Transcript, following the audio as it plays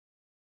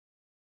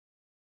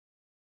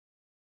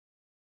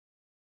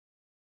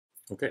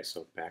Okay,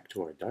 so back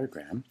to our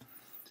diagram.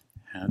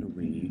 How do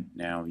we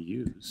now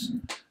use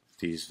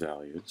these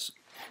values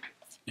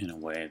in a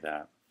way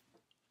that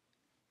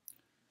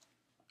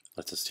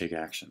lets us take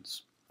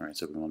actions? All right,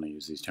 so we want to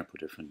use these temporal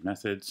different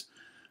methods,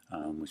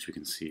 which we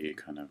can see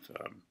kind of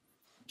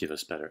give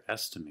us better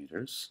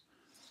estimators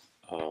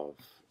of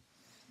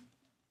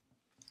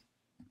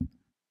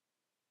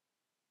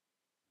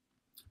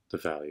the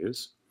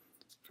values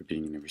for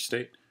being in every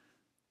state,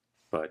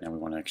 but now we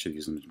want to actually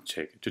use them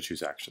to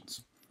choose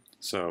actions.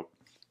 So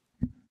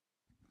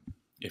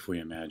if we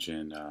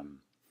imagine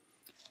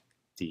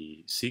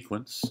the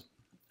sequence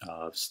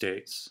of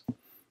states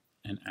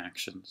and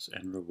actions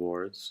and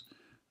rewards,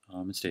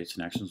 and states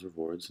and actions,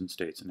 rewards, and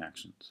states and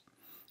actions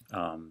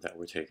that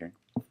we're taking.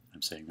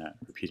 I'm saying that,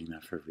 repeating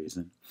that for a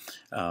reason.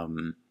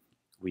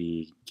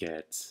 We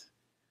get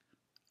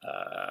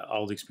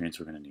all the experience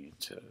we're going to need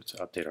to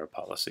update our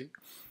policy,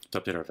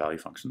 to update our value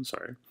function,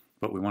 sorry.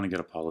 But we want to get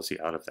a policy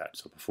out of that.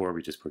 So before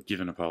we just were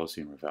given a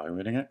policy and we're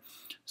evaluating it.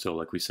 So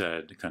like we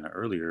said kind of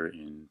earlier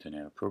in the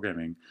dynamic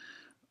programming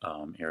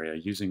area,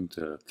 using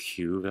the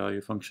Q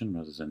value function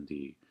rather than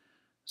the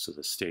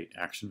state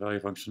action value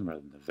function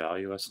rather than the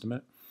value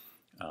estimate,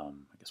 I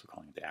guess we're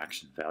calling it the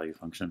action value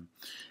function,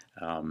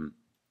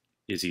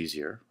 is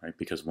easier, right?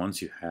 Because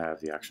once you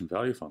have the action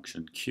value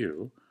function,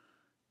 Q,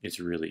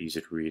 it's really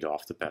easy to read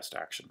off the best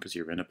action because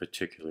you're in a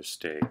particular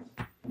state.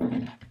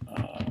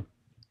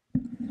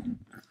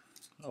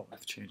 Oh,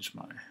 I've changed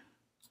my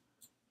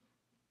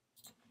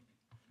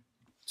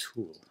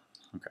tool.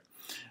 Okay.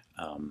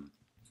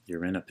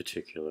 You're in a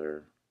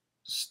particular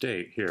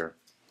state here,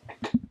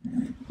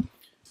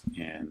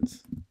 and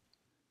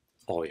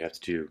all you have to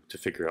do to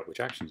figure out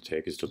which action to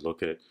take is to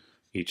look at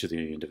each of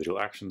the individual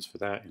actions for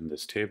that in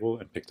this table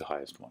and pick the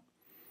highest one.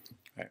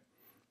 Okay.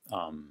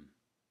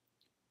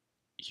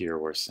 Here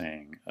we're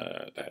saying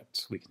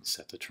that we can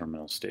set the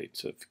terminal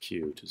states of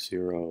Q to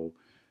 0.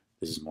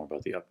 This is more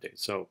about the update.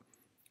 So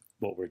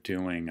what we're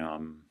doing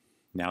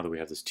now that we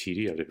have this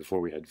TD update,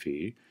 before we had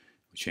V,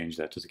 we changed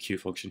that to the Q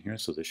function here,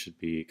 so this should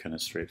be kind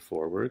of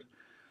straightforward.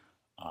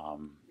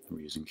 We're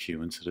using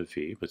Q instead of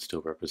V, but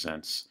still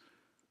represents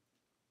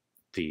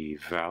the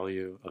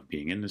value of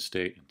being in the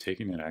state and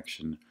taking that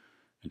action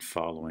and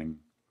following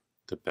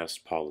the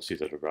best policy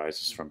that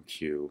arises from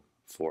Q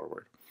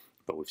forward.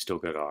 But we've still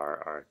got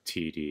our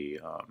TD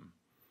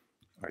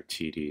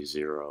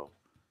 0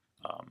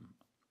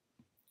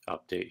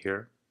 update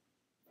here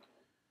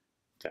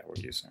that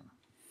we're using.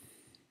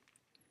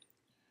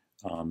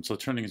 So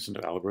turning this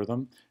into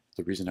algorithm,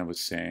 the reason I was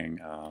saying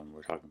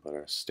we're talking about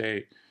our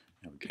state,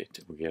 and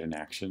we get an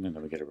action, and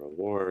then we get a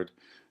reward,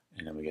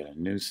 and then we get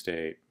a new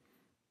state,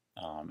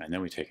 and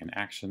then we take an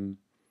action.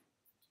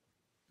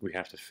 We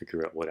have to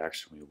figure out what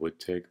action we would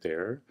take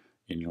there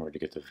in order to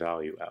get the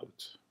value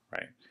out,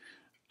 right?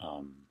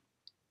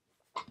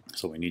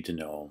 So we need to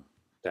know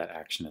that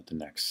action at the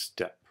next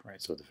step, right?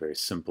 So the very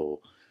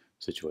simple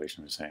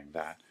situation, we're saying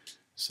that.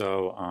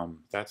 So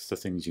that's the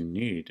things you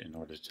need in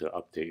order to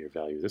update your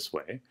value this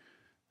way.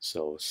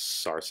 So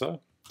Sarsa,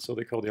 so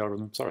they call the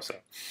algorithm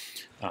Sarsa.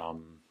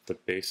 The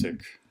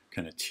basic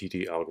kind of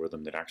TD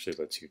algorithm that actually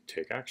lets you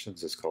take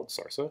actions is called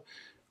Sarsa,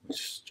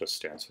 which just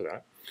stands for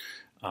that.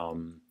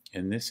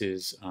 And this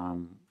is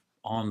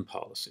on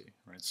policy,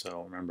 right?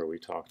 So remember we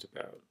talked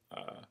about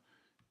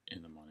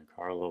in the Monte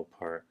Carlo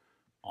part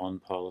on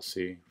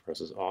policy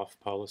versus off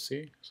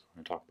policy. So we're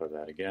going to talk about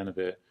that again a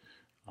bit,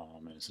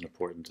 and it's an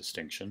important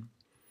distinction.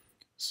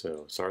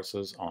 So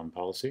Sarsa's on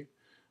policy,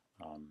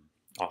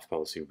 off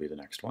policy will be the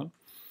next one.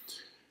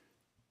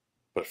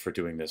 But for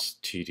doing this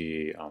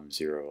TD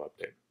 0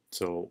 update.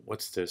 So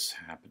what's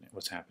happening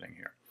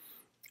here?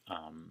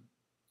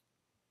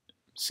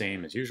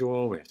 Same as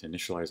usual, we have to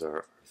initialize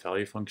our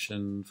value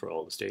function for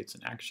all the states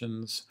and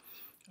actions.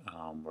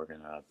 We're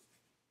going to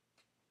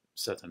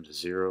set them to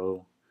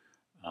 0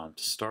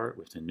 to start.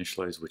 We have to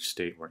initialize which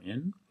state we're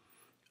in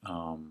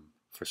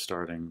for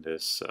starting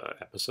this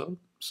episode.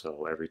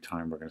 So every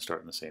time we're going to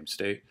start in the same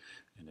state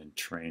and then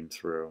train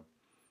through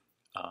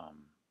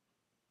an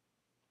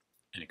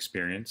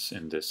experience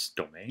in this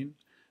domain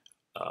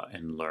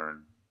and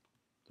learn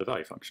the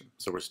value function.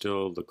 So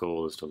the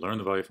goal is to learn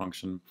the value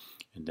function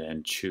and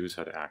then choose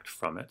how to act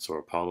from it. So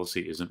our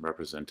policy isn't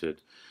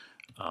represented,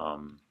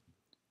 no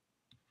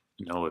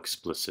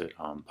explicit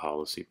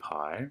policy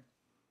pi.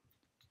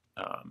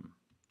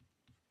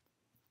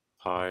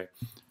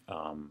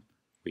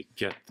 We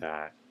get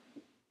that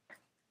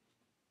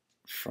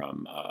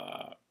from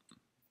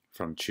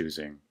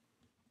choosing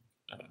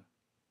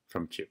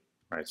from Q,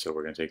 right? So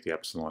we're going to take the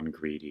epsilon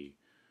greedy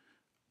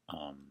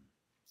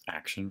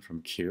action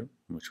from Q,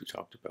 which we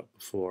talked about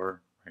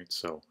before, right?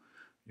 So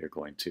you're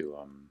going to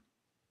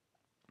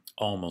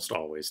almost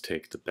always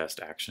take the best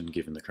action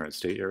given the current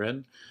state you're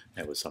in,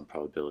 and with some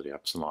probability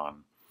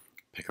epsilon,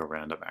 pick a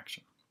random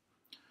action.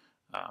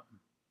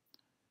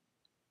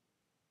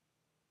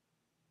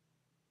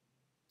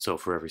 So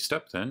for every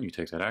step then, you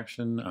take that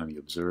action, you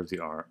observe the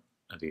R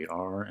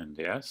and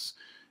the S,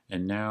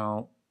 and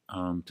now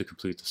to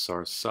complete the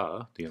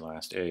Sarsa, the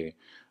last A,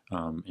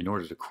 in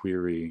order to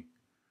query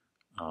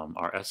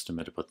our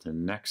estimate about the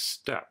next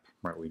step,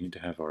 right? We need to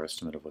have our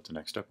estimate of what the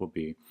next step will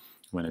be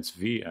when it's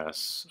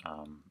Vs.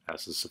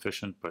 S is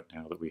sufficient, but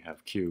now that we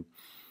have Q,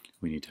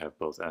 we need to have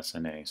both S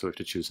and A. So we have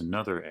to choose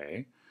another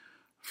A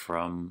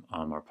from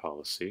our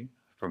policy,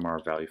 from our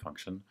value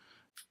function,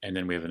 and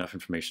then we have enough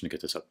information to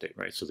get this update,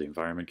 right? So the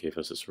environment gave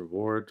us this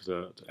reward,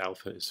 the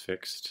alpha is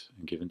fixed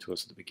and given to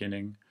us at the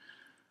beginning,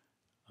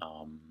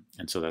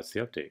 and so that's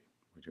the update.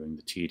 We're doing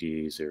the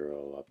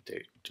TD0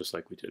 update, just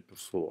like we did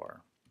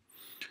before.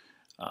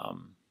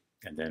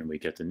 And then we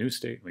get the new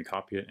state, we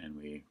copy it, and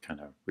we kind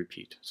of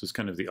repeat. So it's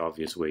kind of the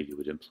obvious way you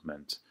would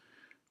implement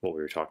what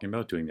we were talking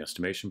about, doing the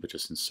estimation, but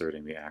just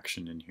inserting the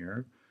action in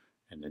here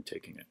and then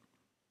taking it.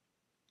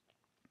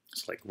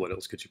 It's like, what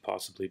else could you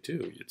possibly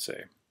do, you'd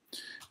say.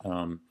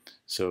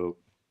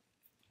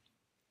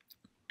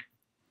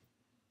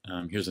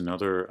 Here's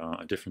another,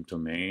 a different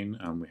domain.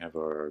 We have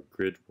our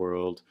grid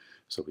world.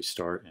 So we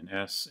start in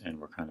S, and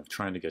we're kind of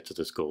trying to get to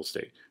this goal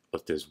state,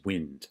 but there's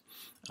wind.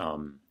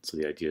 So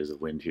the idea is the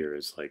wind here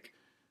is like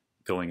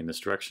going in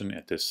this direction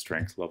at this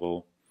strength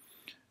level.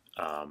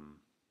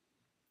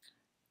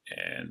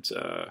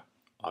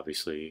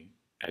 Obviously,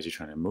 as you're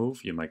trying to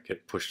move, you might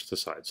get pushed to the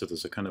side. So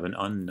there's a kind of an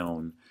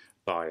unknown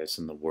bias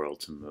in the world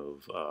to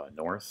move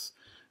north,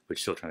 but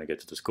you're still trying to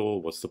get to this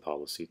goal. What's the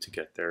policy to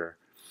get there?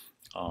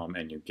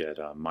 And you get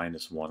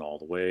 -1 all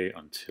the way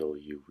until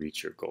you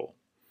reach your goal.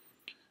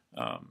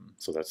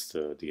 So that's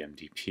the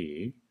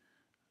MDP.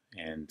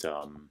 And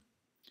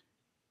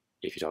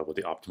if you talk about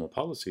the optimal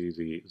policy,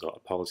 the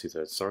policy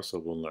that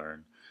Sarsa will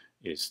learn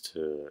is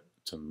to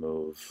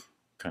move,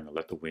 kind of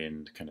let the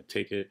wind kind of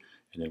take it,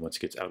 and then once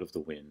it gets out of the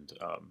wind,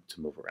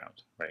 to move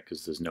around, right?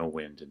 Because there's no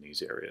wind in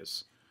these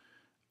areas.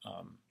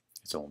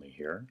 It's only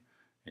here.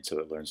 And so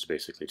it learns to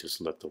basically just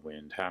let the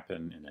wind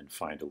happen and then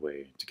find a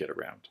way to get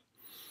around.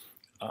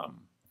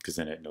 Because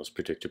then it knows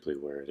predictably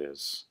where it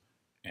is,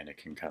 and it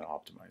can kind of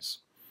optimize.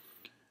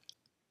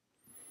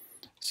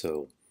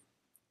 So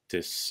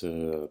this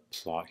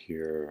plot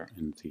here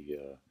in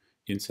the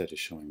inset is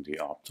showing the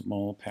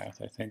optimal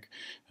path, I think.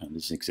 And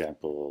this is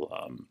example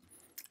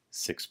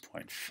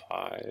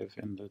 6.5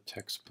 in the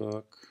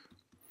textbook.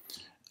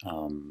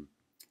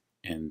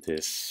 And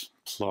this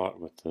plot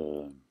with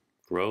the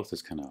growth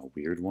is kind of a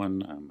weird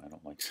one. I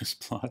don't like this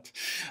plot.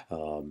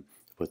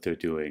 What they're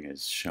doing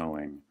is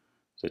showing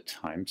the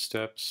time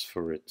steps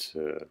for it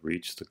to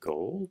reach the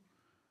goal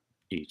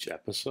each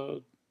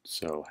episode.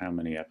 So how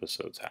many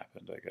episodes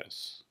happened, I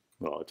guess?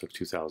 Well, it took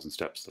 2,000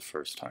 steps the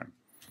first time,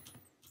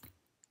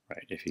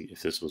 right?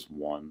 If this was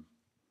 1,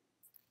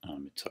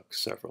 it took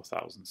several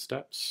thousand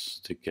steps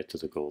to get to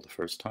the goal the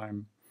first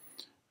time.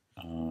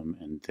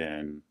 And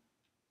then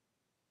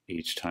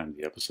each time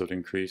the episode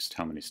increased,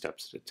 how many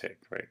steps did it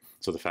take, right?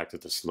 So the fact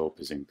that the slope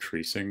is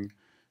increasing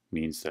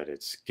means that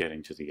it's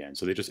getting to the end.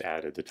 So they just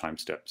added the time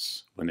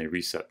steps. When they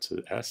reset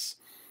to S,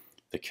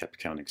 they kept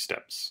counting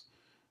steps.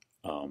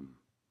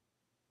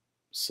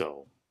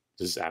 So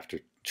this is after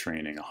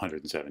training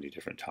 170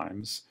 different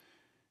times,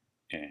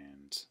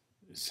 and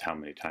this is how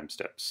many time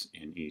steps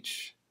in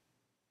each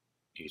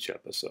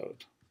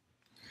episode.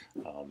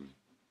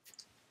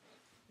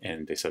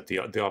 And they said the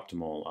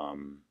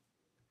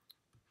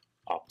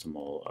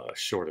optimal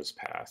shortest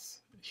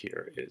path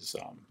here is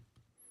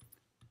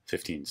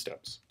 15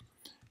 steps,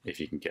 if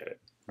you can get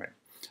it, right?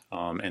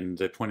 And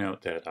they point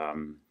out that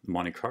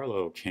Monte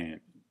Carlo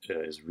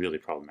is really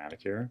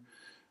problematic here.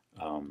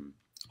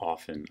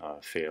 Often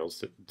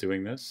fails at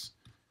doing this,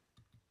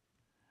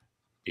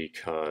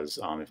 because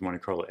if Monte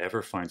Carlo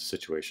ever finds a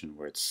situation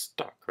where it's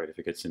stuck, right, if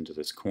it gets into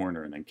this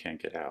corner and then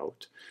can't get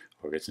out,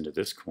 or gets into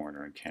this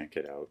corner and can't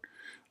get out,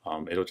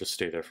 it'll just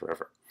stay there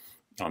forever.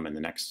 In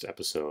the next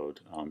episode,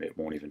 it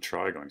won't even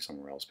try going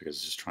somewhere else because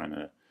it's just trying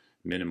to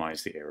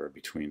minimize the error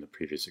between the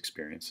previous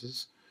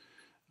experiences.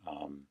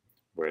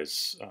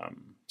 Whereas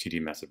TD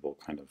method will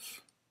kind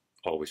of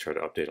always try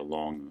to update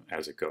along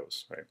as it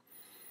goes, right?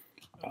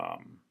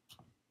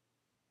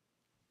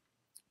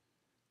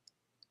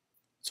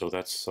 So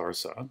that's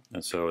Sarsa.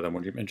 And so then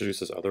when you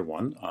introduce this other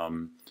one,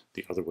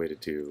 the other way to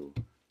do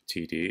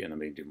TD, and then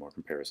we can do more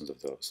comparisons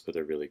of those, but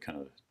they're really kind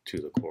of to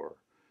the core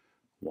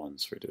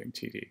ones for doing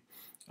TD.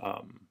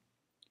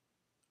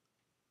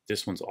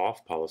 This one's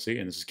off policy,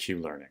 and this is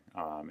QLearning.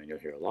 And you'll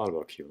hear a lot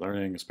about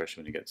QLearning,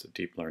 especially when you get to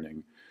deep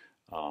learning.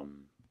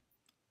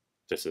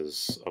 This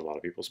is a lot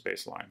of people's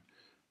baseline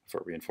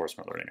for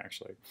reinforcement learning,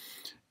 actually,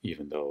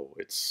 even though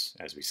it's,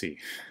 as we see,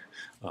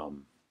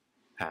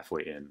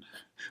 halfway in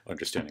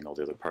understanding all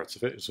the other parts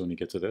of it is when you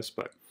get to this.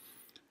 But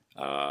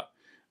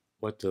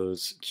what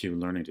does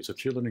QLearning do? So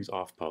QLearning is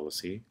off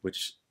policy,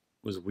 which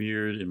was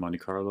weird in Monte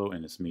Carlo,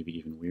 and it's maybe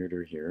even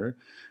weirder here,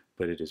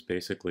 but it is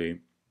basically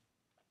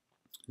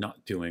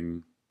not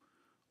doing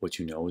what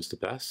you know is the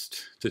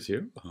best to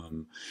do,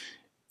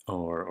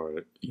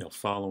 or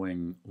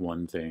following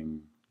one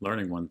thing,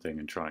 learning one thing,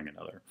 and trying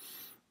another.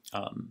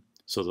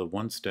 So the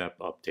one-step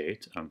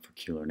update for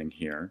QLearning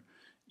here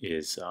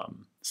is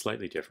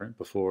slightly different.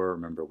 Before,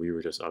 remember, we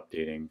were just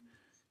updating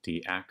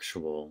the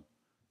actual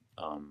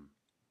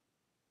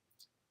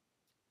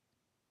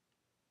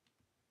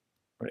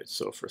right?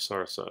 So for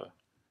Sarsa,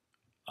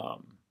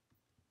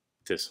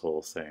 this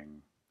whole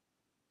thing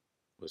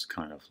was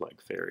kind of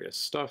like various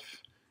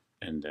stuff,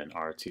 and then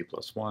RT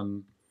plus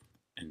 1,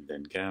 and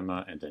then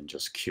gamma, and then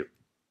just Q,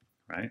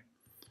 right?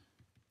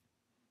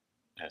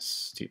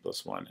 ST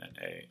plus 1 and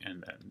A,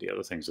 and then the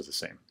other things are the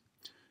same.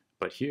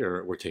 But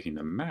here, we're taking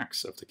the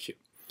max of the Q,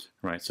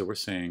 right? So we're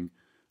saying,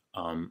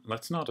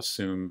 let's not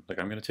assume, like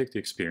I'm going to take the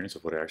experience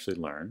of what I actually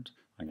learned,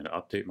 I'm going to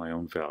update my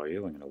own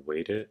value, I'm going to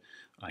weight it,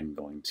 I'm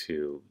going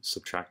to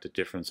subtract the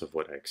difference of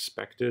what I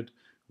expected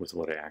with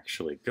what I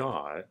actually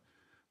got.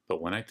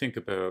 But when I think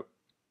about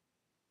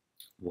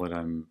what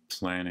I'm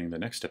planning the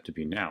next step to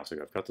be now, so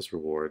I've got this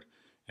reward,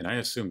 and I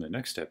assume the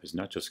next step is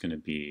not just going to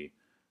be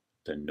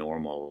the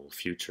normal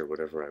future,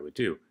 whatever I would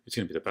do, it's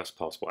going to be the best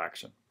possible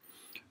action,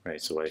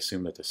 right? So I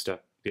assume that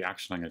the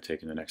action I'm going to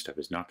take in the next step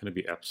is not going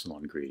to be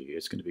epsilon greedy,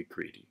 it's going to be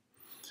greedy.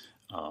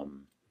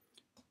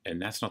 And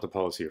that's not the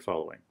policy you're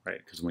following, right?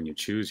 Because when you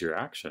choose your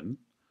action,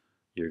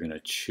 you're going to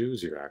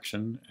choose your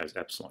action as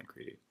epsilon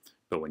greedy.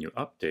 But when you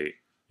update,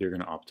 you're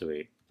going to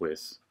update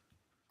with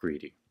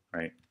greedy,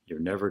 right? You're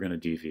never going to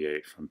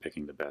deviate from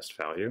picking the best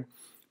value.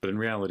 But in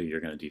reality,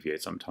 you're going to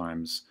deviate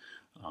sometimes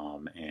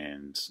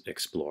and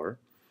explore.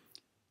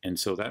 And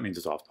so that means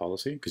it's off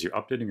policy because you're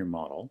updating your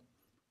model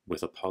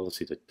with a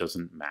policy that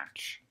doesn't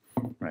match,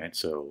 right?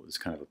 So it's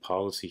kind of a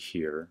policy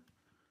here,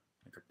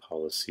 like a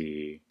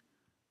policy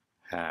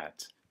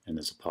hat, and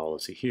there's a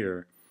policy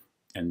here,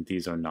 and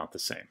these are not the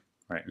same,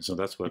 right? And so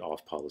that's what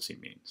off policy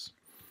means.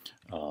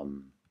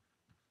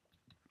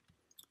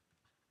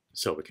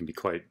 So it can be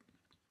quite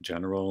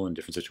general in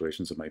different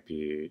situations. It might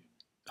be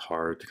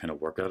hard to kind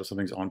of work out if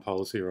something's on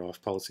policy or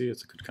off policy.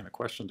 It's a good kind of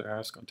question to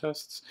ask on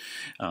tests.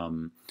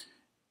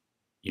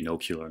 You know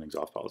QLearning's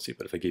off policy,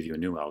 but if I give you a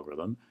new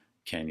algorithm,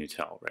 can you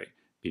tell, right?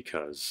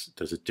 Because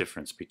there's a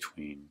difference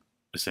between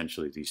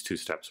essentially these two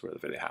steps where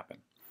they happen.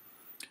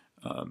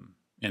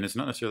 And it's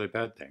not necessarily a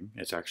bad thing.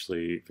 It's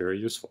actually very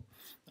useful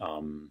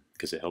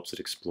because it helps it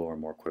explore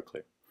more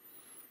quickly.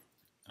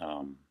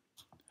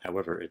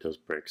 However, it does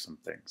break some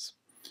things.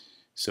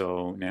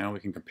 So now we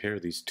can compare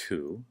these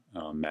two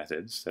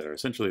methods that are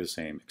essentially the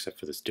same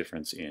except for this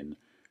difference in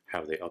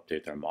how they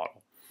update their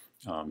model.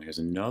 Here's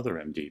another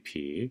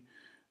MDP,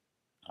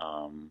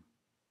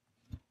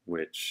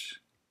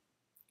 which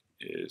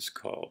is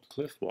called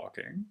cliff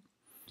walking.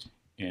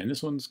 And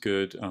this one's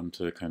good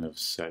to kind of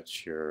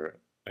set your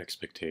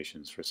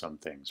expectations for some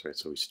things, right?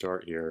 So we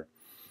start here,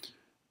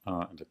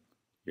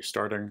 you're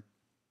starting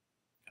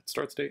at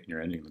start state and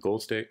you're ending the goal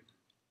state.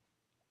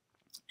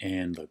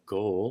 And the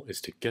goal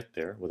is to get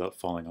there without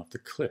falling off the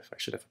cliff. I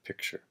should have a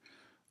picture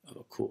of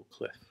a cool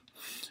cliff.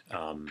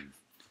 An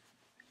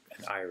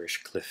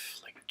Irish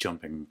cliff, like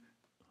jumping,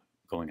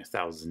 going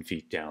 1,000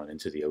 feet down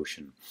into the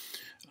ocean.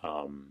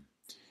 And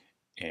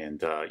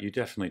you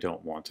definitely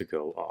don't want to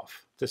go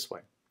off this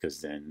way because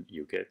then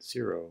you get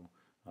 0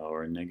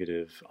 or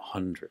negative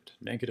 100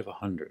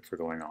 for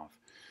going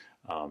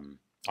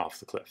off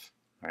the cliff,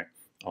 right?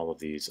 All of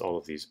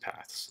these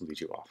paths lead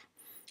you off,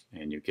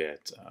 and you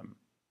get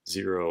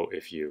 0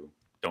 if you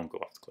don't go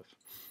off the cliff,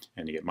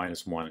 and you get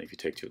 -1 if you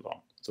take too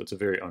long. So it's a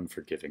very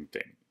unforgiving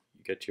thing.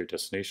 You get to your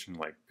destination,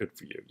 like, good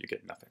for you, you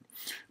get nothing,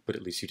 but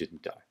at least you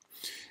didn't die.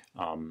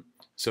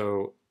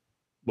 So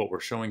what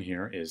we're showing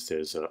here is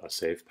there's a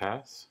safe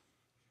path,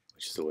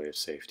 which is the way of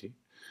safety,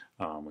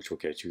 which will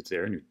get you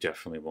there, and you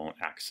definitely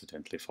won't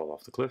accidentally fall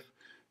off the cliff.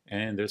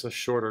 And there's a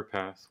shorter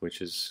path,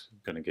 which is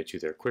going to get you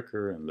there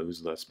quicker and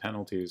lose less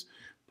penalties,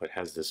 but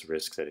has this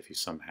risk that if you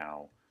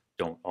somehow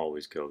don't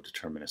always go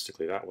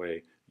deterministically that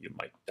way, you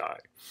might die.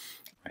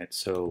 Right?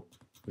 So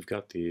we've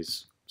got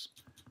these.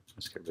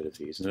 Let's get rid of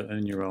these. And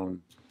in your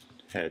own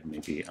head,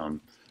 maybe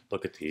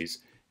look at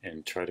these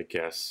and try to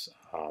guess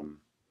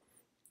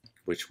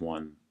which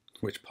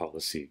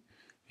policy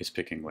is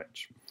picking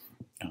which.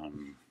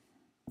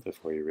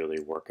 Before you really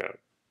work out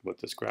what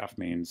this graph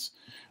means,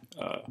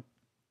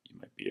 you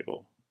might be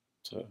able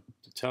to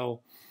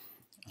tell.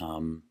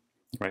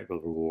 Right,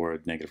 well,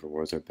 negative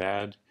rewards are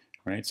bad,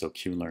 right? So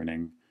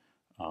QLearning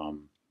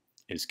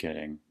is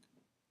getting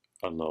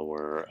a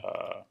lower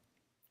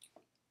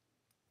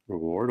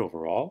reward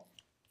overall,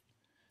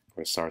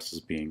 where Sarsa is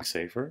being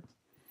safer.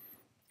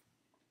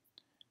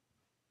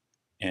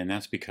 And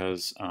that's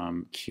because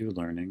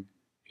QLearning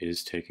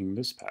is taking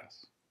this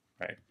path,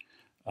 right?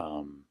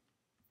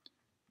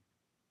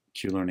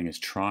 QLearning is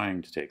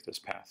trying to take this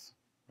path,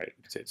 right?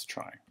 You could say it's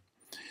trying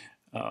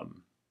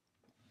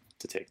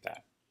to take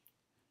that.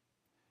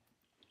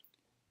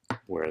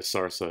 Whereas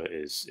Sarsa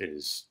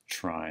is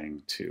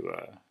trying to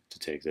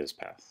take this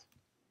path.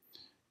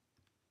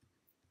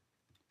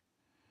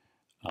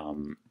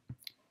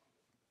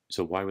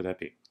 So why would that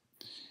be?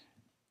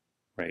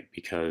 Right,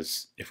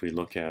 because if we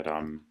look at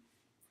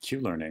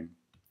QLearning,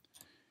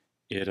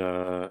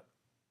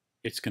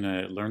 it's going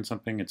to learn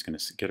something, it's going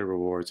to get a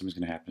reward, something's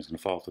going to happen, it's going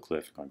to fall off the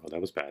cliff, and going, oh,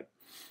 that was bad,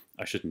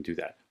 I shouldn't do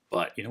that.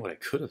 But you know what I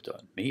could have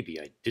done?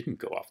 Maybe I didn't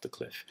go off the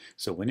cliff.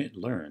 So when it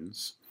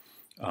learns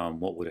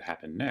what would have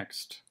happened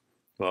next,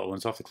 well, when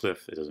it's off the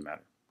cliff, it doesn't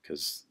matter.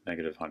 because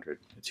negative 100,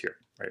 it's here,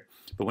 right?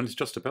 But when it's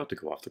just about to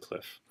go off the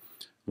cliff,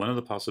 one of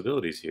the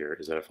possibilities here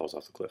is that it falls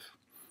off the cliff,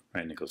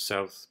 right? And it goes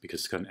south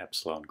because it's got an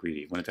epsilon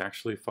greedy. When it's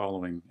actually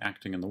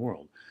acting in the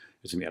world,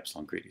 it's going to be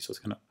epsilon greedy. So it's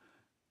going to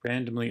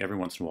randomly, every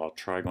once in a while,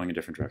 try going a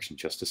different direction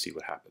just to see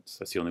what happens.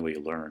 That's the only way you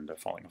learn that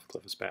falling off a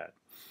cliff is bad,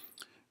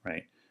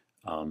 right?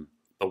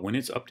 But when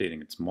it's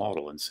updating its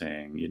model and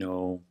saying,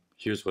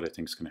 here's what I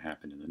think is going to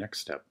happen in the next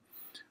step,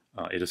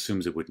 it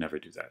assumes it would never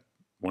do that.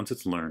 Once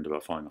it's learned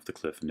about falling off the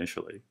cliff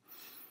initially,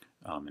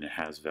 and it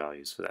has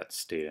values for that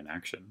state and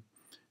action,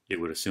 it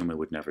would assume it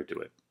would never do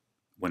it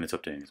when it's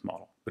updating its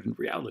model. But in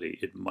reality,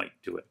 it might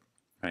do it,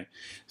 right?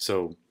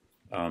 So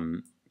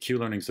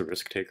QLearning is the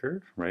risk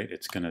taker, right?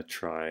 It's going to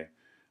try,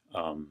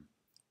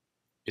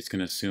 it's going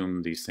to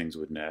assume these things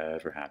would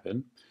never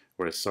happen,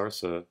 whereas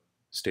Sarsa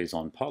stays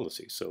on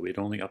policy. So it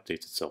only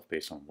updates itself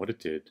based on what it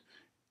did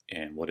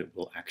and what it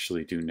will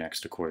actually do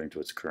next according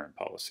to its current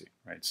policy,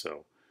 right?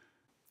 So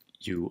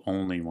you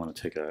only want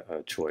to take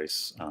a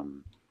choice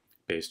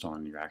based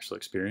on your actual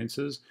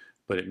experiences,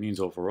 but it means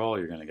overall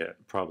you're going to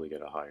probably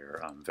get a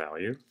higher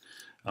value,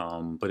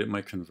 but it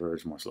might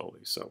converge more slowly.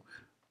 So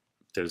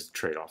there's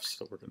trade-offs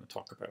that we're going to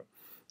talk about.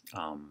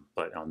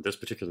 But on this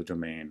particular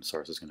domain,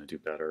 Sarsa is going to do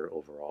better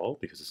overall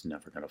because it's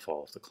never going to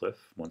fall off the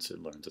cliff once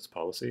it learns its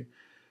policy,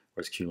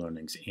 whereas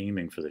QLearning's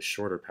aiming for the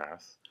shorter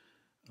path,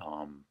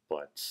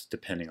 but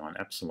depending on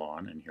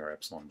epsilon, and here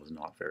epsilon was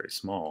not very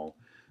small,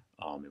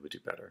 it would do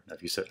better. Now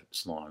if you set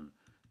epsilon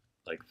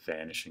like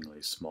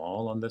vanishingly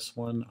small on this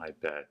one, I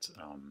bet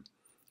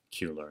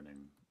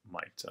QLearning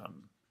might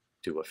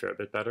do a fair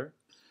bit better,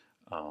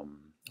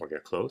 or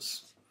get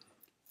close,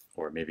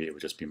 or maybe it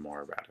would just be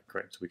more erratic,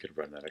 right? So we could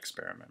run that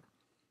experiment.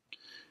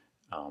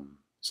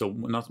 So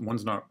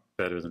one's not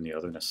better than the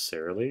other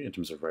necessarily in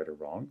terms of right or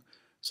wrong.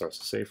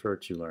 Sarsa is safer,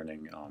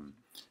 QLearning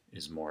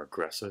is more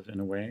aggressive in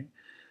a way.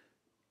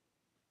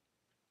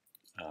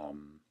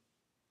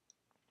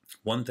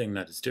 One thing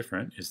that is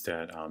different is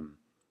that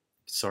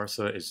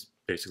Sarsa is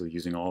basically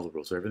using all the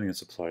rules. So everything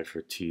that's applied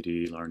for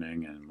TD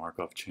learning and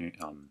Markov chain,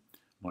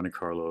 Monte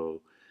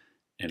Carlo,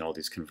 and all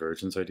these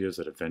convergence ideas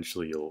that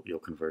eventually you'll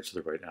converge to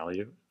the right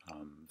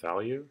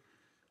value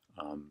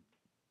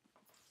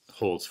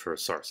holds for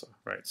Sarsa,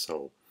 right?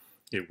 So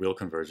it will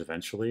converge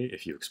eventually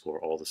if you explore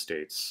all the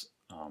states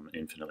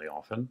infinitely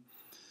often.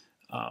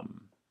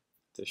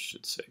 This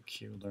should say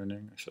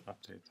QLearning. I should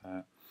update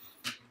that.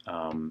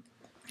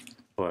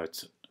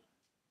 But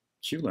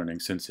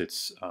QLearning, since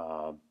it's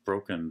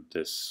broken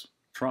this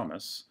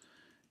promise,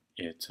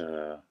 it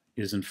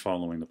isn't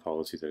following the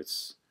policy that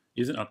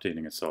isn't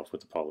updating itself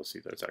with the policy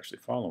that it's actually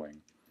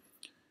following.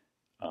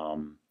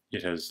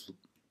 It has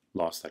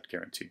lost that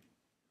guarantee,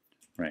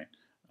 right?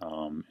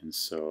 And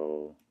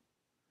so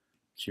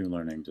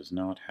QLearning does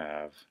not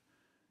have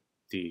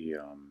the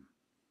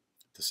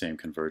same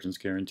convergence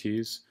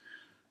guarantees,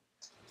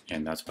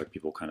 and that's why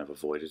people kind of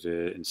avoided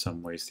it in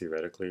some ways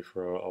theoretically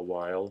for a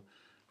while.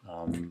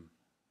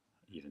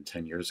 Even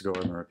 10 years ago, I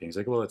remember being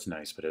like, well, it's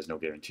nice, but it has no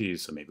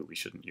guarantees, so maybe we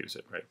shouldn't use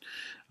it, right?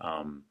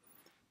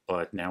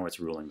 But now it's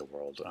ruling the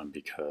world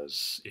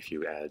because if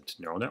you add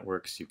neural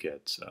networks, you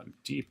get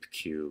deep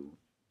Q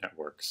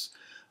networks,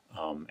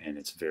 and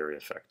it's very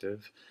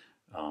effective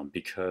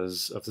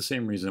because of the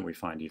same reason that we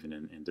find even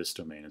in this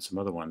domain and some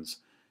other ones.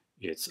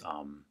 It's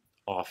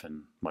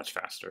often much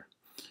faster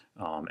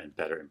and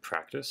better in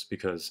practice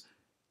because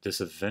this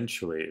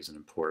eventually is an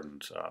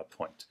important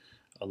point.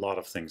 A lot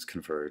of things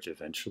converge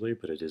eventually,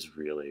 but it is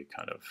really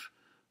kind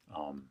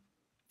of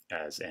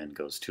as n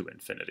goes to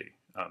infinity.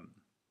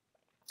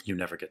 You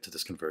never get to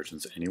this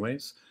convergence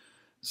anyways.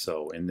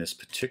 So in this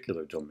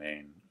particular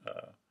domain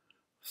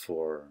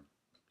for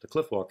the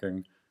cliff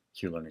walking,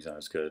 QLearning is not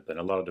as good, but in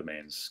a lot of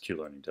domains,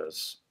 QLearning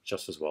does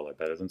just as well or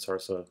better than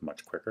Sarsa,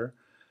 much quicker.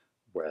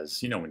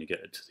 Whereas, when you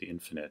get to the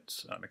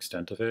infinite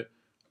extent of it,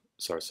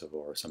 Sarsa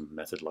or some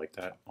method like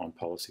that on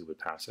policy would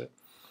pass it.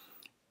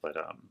 But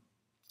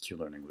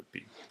QLearning would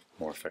be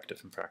more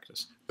effective in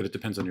practice. But it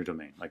depends on your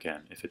domain.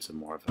 Again, if it's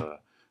more of a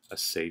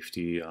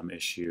safety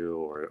issue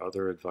or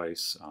other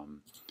advice,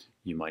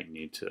 you might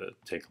need to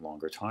take a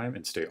longer time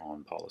and stay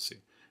on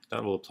policy.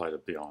 That will apply to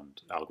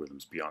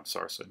algorithms beyond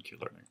Sarsa and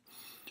QLearning.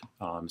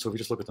 So if we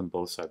just look at them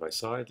both side by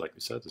side, like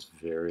we said, there's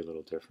very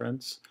little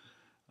difference,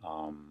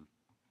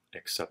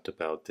 except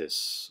about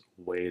this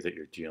way that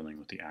you're dealing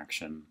with the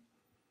action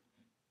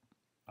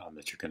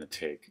that you're going to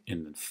take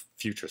in the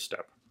future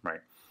step,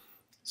 right?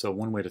 So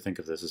one way to think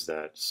of this is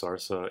that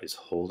Sarsa is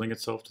holding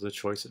itself to the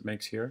choice it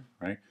makes here,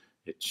 right?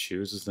 It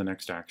chooses the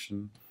next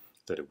action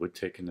that it would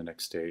take in the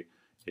next state.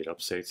 It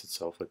updates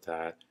itself with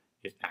that.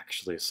 It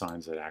actually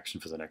assigns that action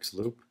for the next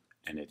loop,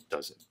 and it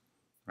does it,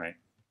 right?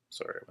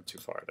 Sorry, I went too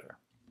far there.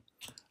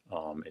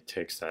 It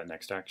takes that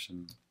next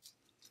action,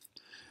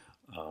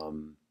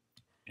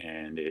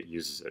 and it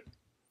uses it,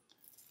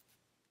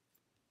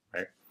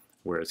 right?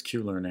 Whereas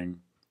QLearning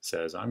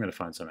says, I'm going to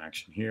find some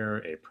action here,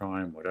 A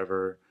prime,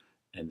 whatever,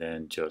 and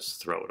then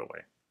just throw it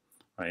away,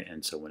 right?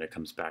 And so when it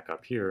comes back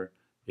up here,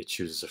 it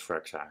chooses a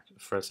fresh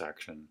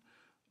action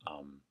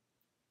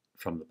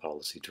from the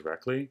policy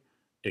directly,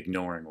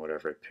 ignoring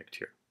whatever it picked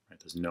here. Right?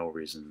 There's no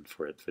reason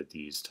for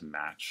these to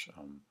match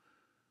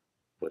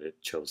what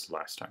it chose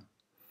last time.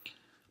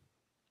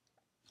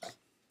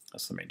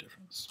 That's the main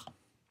difference.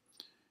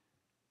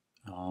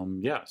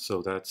 Yeah,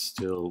 so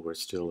we're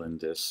still in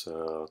this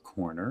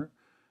corner,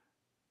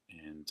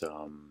 and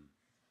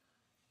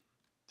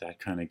that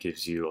kind of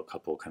gives you a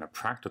couple kind of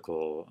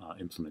practical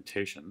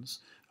implementations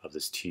of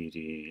this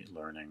TD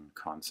learning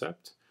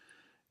concept,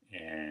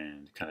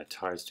 and kind of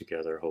ties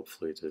together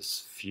hopefully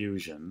this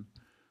fusion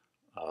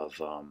of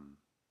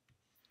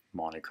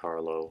Monte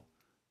Carlo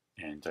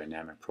and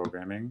dynamic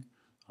programming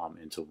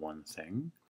into one thing.